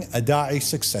following a Da'i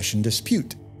succession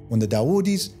dispute, when the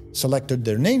Dawoodis selected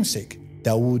their namesake,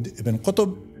 Dawood ibn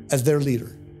Qutb, as their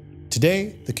leader.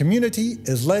 Today, the community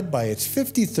is led by its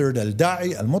 53rd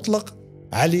Al-Da'i Al-Mutlaq,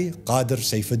 Ali Qadir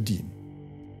Saifuddin.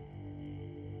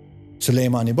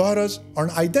 Sulaymani Bohras are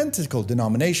an identical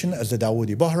denomination as the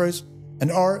Dawoodi Bohras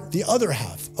and are the other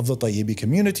half of the Tayyibi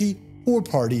community who were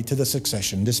party to the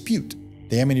succession dispute.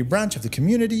 The Yemeni branch of the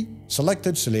community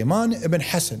selected Sulayman ibn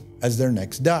Hassan as their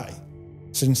next Da'i.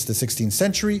 Since the 16th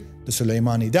century, the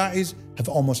Sulaymani Da'is have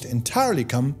almost entirely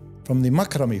come from the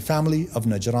Makrami family of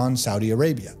Najran, Saudi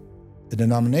Arabia. The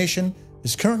denomination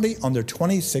is currently on their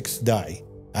 26th Da'i,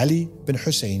 Ali bin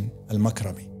Hussein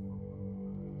al-Makrami.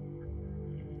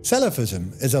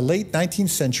 Salafism is a late 19th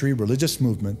century religious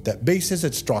movement that bases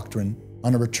its doctrine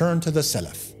on a return to the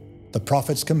Salaf, the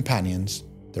Prophet's companions,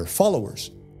 their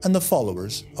followers, and the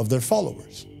followers of their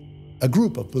followers, a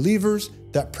group of believers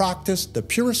that practice the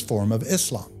purest form of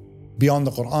Islam. Beyond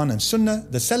the Quran and Sunnah,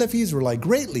 the Salafis rely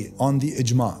greatly on the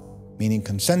ijma', meaning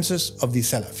consensus of the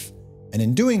Salaf, and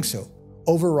in doing so,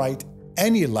 overwrite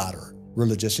any latter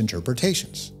religious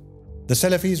interpretations. The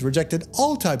Salafis rejected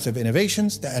all types of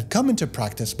innovations that had come into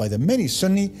practice by the many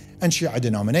Sunni and Shia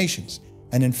denominations,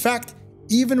 and in fact,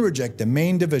 even reject the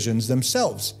main divisions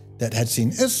themselves that had seen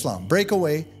Islam break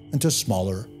away into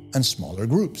smaller and smaller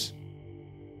groups.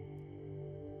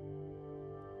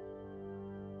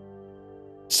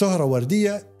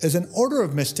 Suhrawardiya is an order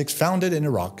of mystics founded in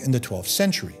Iraq in the 12th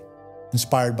century,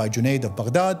 inspired by Junayd of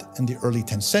Baghdad in the early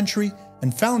 10th century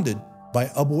and founded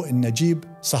by Abu al-Najib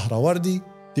Sahrawardi.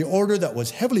 The order that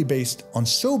was heavily based on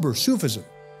sober Sufism,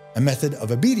 a method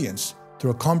of obedience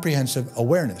through a comprehensive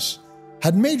awareness,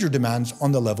 had major demands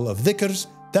on the level of dhikrs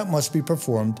that must be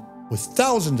performed with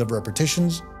thousands of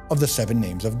repetitions of the 7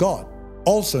 names of God,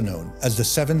 also known as the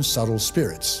 7 subtle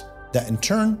spirits, that in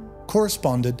turn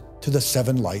corresponded to the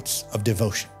 7 lights of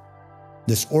devotion.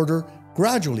 This order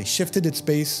gradually shifted its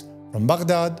base from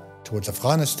Baghdad towards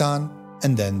Afghanistan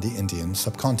and then the Indian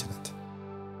subcontinent.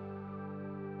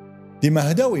 The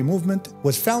Mahdawi movement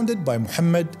was founded by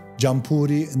Muhammad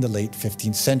Jampuri in the late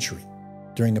 15th century,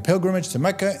 during a pilgrimage to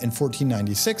Mecca in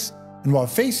 1496, and while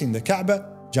facing the Kaaba,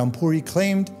 Jampuri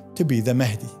claimed to be the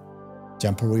Mahdi.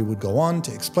 Jampuri would go on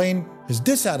to explain his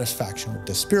dissatisfaction with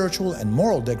the spiritual and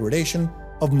moral degradation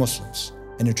of Muslims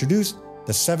and introduced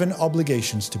the 7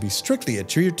 obligations to be strictly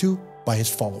adhered to by his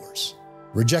followers: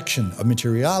 rejection of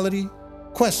materiality,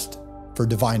 quest for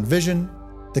divine vision,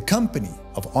 the company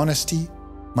of honesty,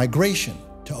 migration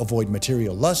to avoid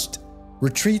material lust,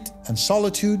 retreat and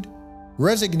solitude,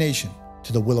 resignation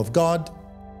to the will of God,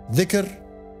 dhikr,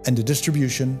 and the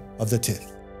distribution of the tithe.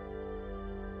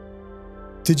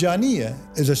 Tijaniya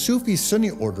is a Sufi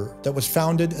Sunni order that was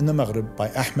founded in the Maghrib by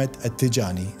Ahmed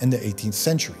at-Tijani in the 18th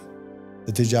century.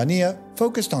 The Tijaniya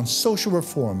focused on social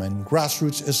reform and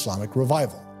grassroots Islamic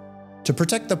revival, to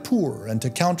protect the poor and to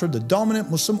counter the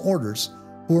dominant Muslim orders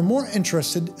who were more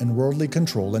interested in worldly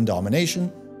control and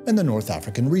domination in the North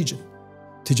African region.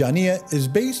 Tijaniya is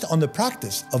based on the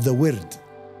practice of the wird,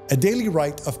 a daily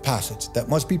rite of passage that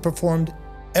must be performed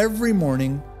every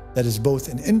morning that is both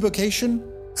an invocation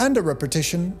and a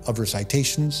repetition of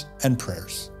recitations and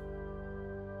prayers.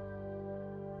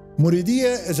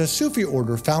 Muridiya is a Sufi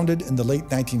order founded in the late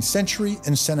 19th century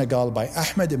in Senegal by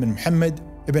Ahmed ibn Muhammad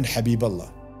ibn Habiballah,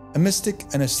 a mystic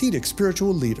and ascetic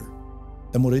spiritual leader.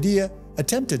 The Muridiya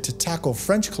attempted to tackle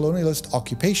French colonialist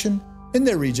occupation in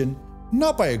their region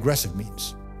not by aggressive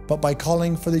means, but by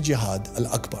calling for the Jihad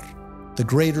al-Akbar, the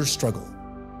greater struggle,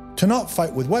 to not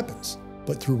fight with weapons,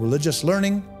 but through religious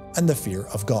learning and the fear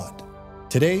of God.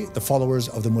 Today, the followers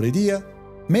of the Muridiya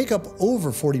make up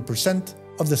over 40%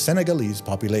 of the Senegalese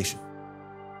population.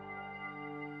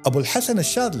 Abul Hassan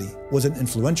al-Shadli was an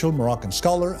influential Moroccan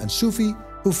scholar and Sufi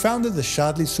who founded the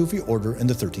Shadli Sufi order in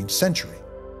the 13th century.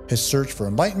 His search for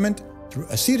enlightenment through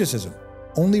asceticism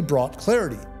only brought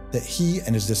clarity that he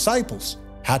and his disciples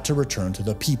had to return to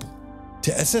the people,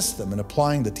 to assist them in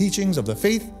applying the teachings of the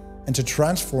faith and to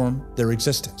transform their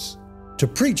existence, to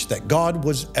preach that God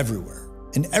was everywhere,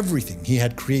 in everything he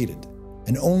had created,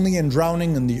 and only in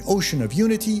drowning in the ocean of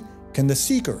unity can the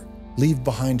seeker leave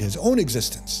behind his own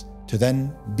existence to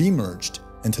then be merged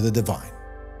into the divine.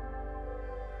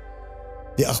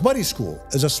 The Akhbari school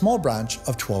is a small branch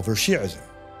of Twelver Shi'ism.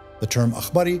 The term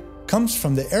Akhbari comes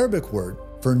from the Arabic word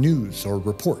for news or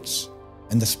reports,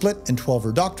 and the split in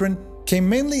Twelver doctrine came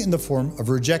mainly in the form of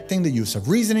rejecting the use of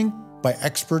reasoning by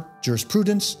expert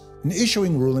jurisprudence and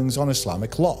issuing rulings on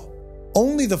Islamic law.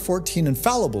 Only the 14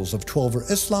 infallibles of Twelver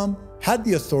Islam had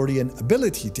the authority and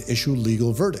ability to issue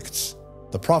legal verdicts.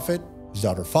 The Prophet, his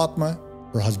daughter Fatima,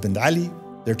 her husband Ali,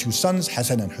 their 2 sons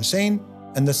Hassan and Hussein,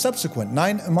 and the subsequent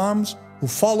 9 imams who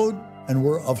followed and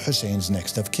were of Hussein's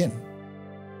next of kin.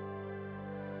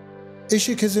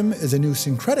 Ishikism is a new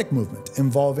syncretic movement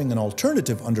involving an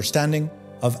alternative understanding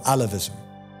of Alavism.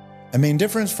 A main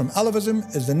difference from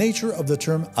Alavism is the nature of the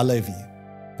term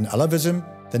Alevi. In Alavism,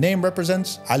 the name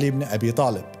represents Ali ibn Abi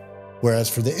Talib, whereas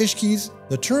for the Ishkis,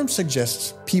 the term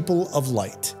suggests people of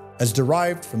light, as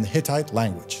derived from the Hittite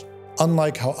language.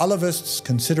 Unlike how Alavists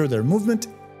consider their movement,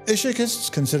 Ishikists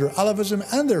consider Alavism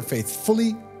and their faith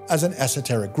fully as an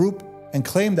esoteric group and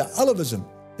claim that Alavism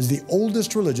is the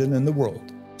oldest religion in the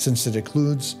world, since it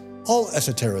includes all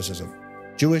esotericism,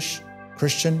 Jewish,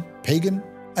 Christian, pagan,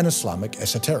 and Islamic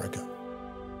esoterica.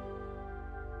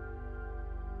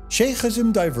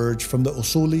 Shaykhism diverged from the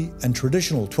Usuli and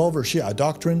traditional Twelver Shia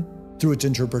doctrine through its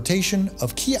interpretation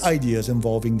of key ideas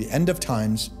involving the end of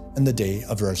times and the day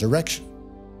of resurrection.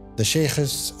 The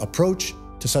Shaykhists' approach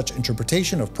to such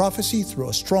interpretation of prophecy through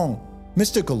a strong,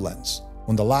 mystical lens,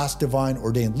 when the last divine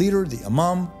ordained leader, the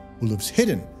Imam, who lives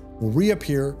hidden, will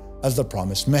reappear as the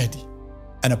promised Mahdi.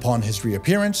 And upon his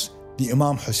reappearance, the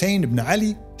Imam Hussein ibn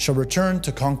Ali shall return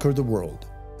to conquer the world,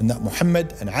 and that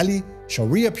Muhammad and Ali shall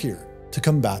reappear to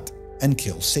combat and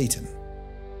kill Satan.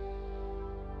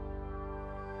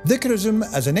 Dhikrism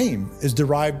as a name is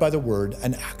derived by the word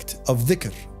and act of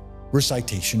dhikr,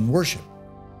 recitation worship.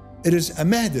 It is a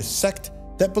Mahdist sect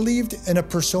that believed in a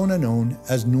persona known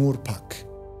as Nur Pak,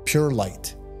 pure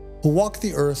light, who walked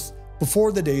the earth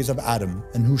before the days of Adam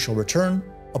and who shall return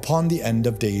upon the end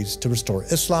of days to restore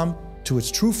Islam to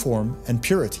its true form and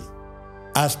purity.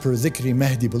 As per Dhikri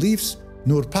Mahdi beliefs,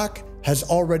 Nur Pak has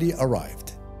already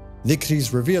arrived.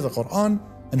 Dhikris revere the Quran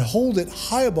and hold it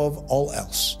high above all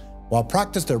else, while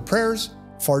practice their prayers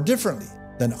far differently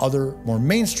than other more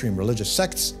mainstream religious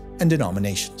sects and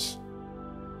denominations.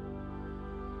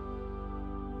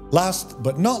 Last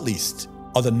but not least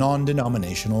are the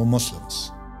non-denominational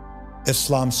Muslims.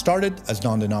 Islam started as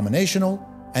non-denominational,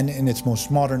 and in its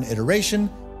most modern iteration,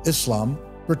 Islam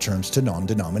returns to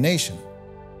non-denomination.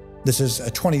 This is a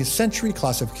 20th century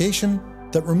classification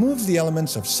that removes the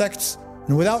elements of sects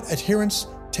and without adherence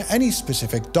to any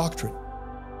specific doctrine.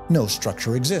 No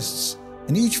structure exists,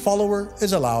 and each follower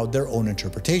is allowed their own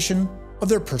interpretation of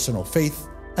their personal faith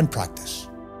and practice.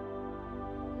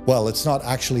 Well, it's not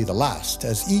actually the last,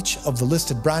 as each of the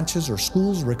listed branches or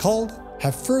schools recalled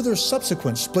have further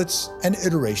subsequent splits and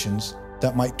iterations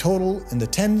that might total in the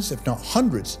tens, if not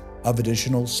hundreds, of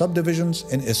additional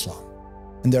subdivisions in Islam.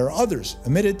 And there are others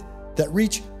omitted that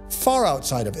reach far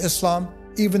outside of Islam,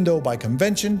 even though by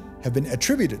convention have been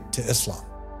attributed to Islam,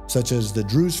 such as the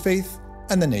Druze faith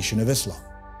and the Nation of Islam.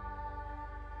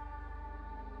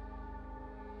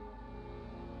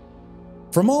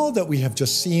 From all that we have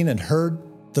just seen and heard,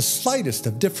 the slightest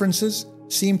of differences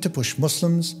seem to push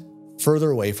Muslims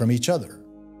further away from each other.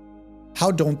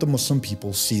 How don't the Muslim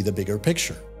people see the bigger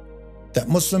picture? That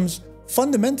Muslims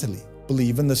fundamentally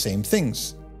believe in the same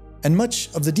things, and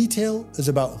much of the detail is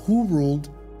about who ruled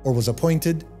or was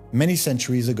appointed many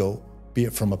centuries ago, be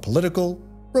it from a political,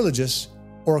 religious,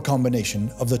 or a combination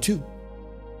of the two.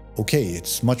 Okay,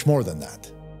 it's much more than that.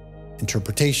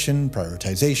 Interpretation,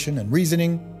 prioritization, and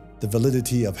reasoning, the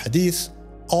validity of hadith,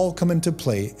 all come into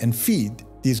play and feed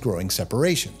these growing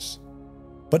separations.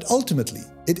 But ultimately,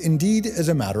 it indeed is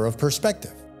a matter of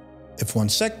perspective. If one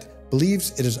sect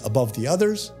believes it is above the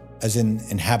others, as in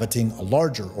inhabiting a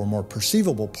larger or more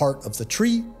perceivable part of the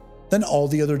tree, then all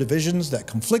the other divisions that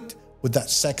conflict with that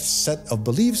sect's set of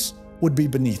beliefs would be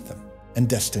beneath them and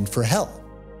destined for hell,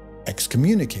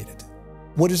 excommunicated.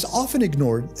 What is often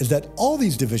ignored is that all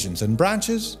these divisions and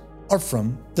branches are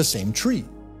from the same tree.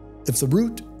 If the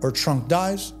root or trunk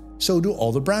dies, so do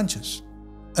all the branches.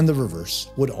 And the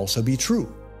reverse would also be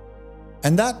true.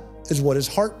 And that is what is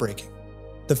heartbreaking.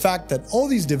 The fact that all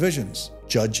these divisions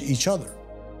judge each other,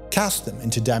 cast them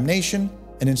into damnation,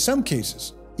 and in some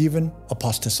cases, even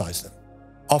apostatize them,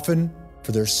 often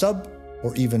for their sub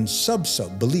or even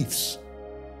sub-sub beliefs.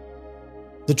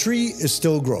 The tree is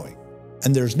still growing,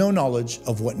 and there is no knowledge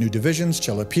of what new divisions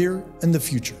shall appear in the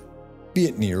future, be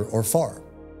it near or far.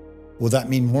 Will that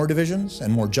mean more divisions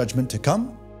and more judgment to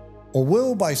come? Or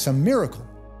will, by some miracle,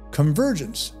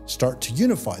 convergence start to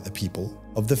unify the people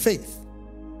of the faith?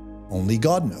 Only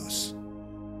God knows.